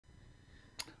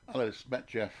Hello, it's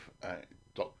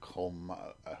MetJeff.com,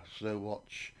 Snow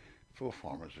Watch for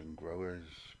farmers and growers.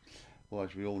 Well,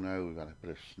 as we all know, we've had a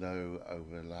bit of snow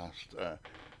over the last,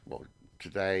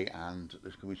 today, and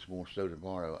there's going to be some more snow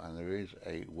tomorrow, and there is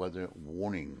a weather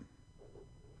warning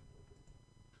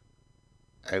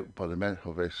out by the Met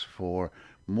Office for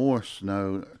more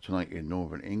snow tonight in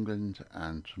northern England,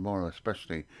 and tomorrow,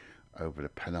 especially over the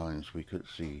Pennines, we could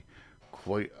see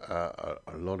quite a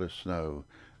lot of snow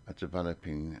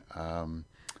developing. And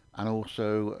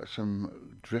also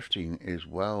some drifting as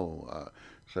well.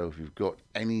 So if you've got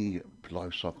any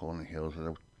livestock on the hills, as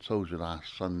I told you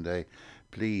last Sunday,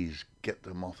 please get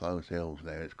them off those hills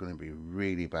there. It's going to be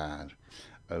really bad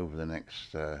over the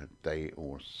next day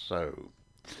or so.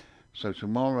 So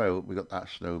tomorrow we got that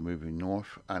snow moving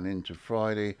north, and into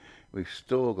Friday we've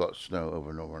still got snow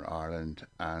over Northern Ireland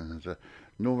and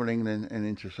Northern England and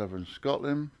into southern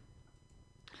Scotland.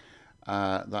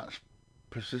 That's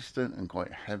persistent and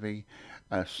quite heavy.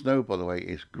 Snow, by the way,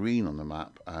 is green on the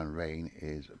map and rain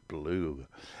is blue.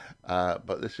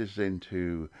 But this is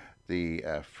into the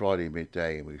Friday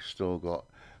midday. We've still got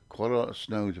quite a lot of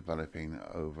snow developing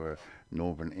over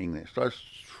northern England. It starts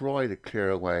to try to clear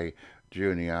away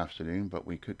during the afternoon, but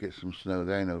we could get some snow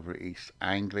then over East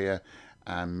Anglia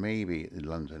and maybe the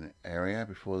London area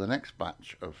before the next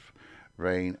batch of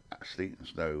rain, sleet and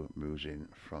snow moves in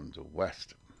from the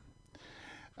west.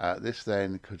 This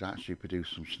then could actually produce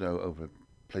some snow over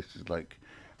places like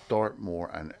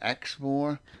Dartmoor and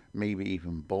Exmoor, maybe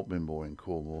even Bodminmoor in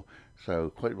Cornwall.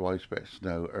 So quite widespread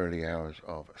snow early hours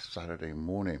of Saturday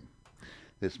morning.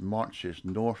 This marches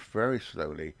north very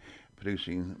slowly,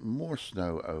 producing more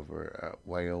snow over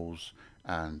Wales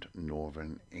and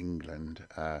northern England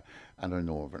and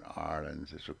northern Ireland.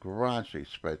 This will gradually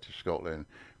spread to Scotland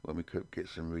when we could get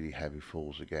some really heavy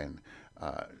falls again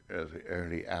the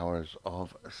early hours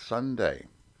of Sunday.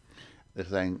 This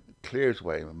then clears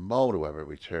away and milder weather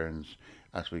returns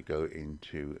as we go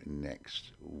into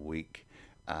next week.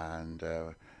 And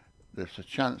there's a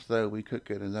chance, though, we could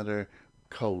get another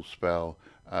cold spell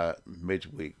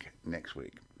midweek next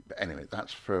week. But anyway,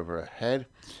 that's further ahead.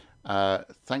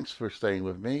 Thanks for staying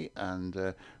with me,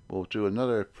 and we'll do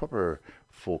another proper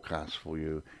forecast for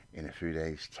you in a few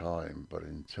days' time. But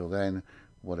until then,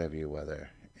 whatever your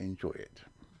weather, enjoy it.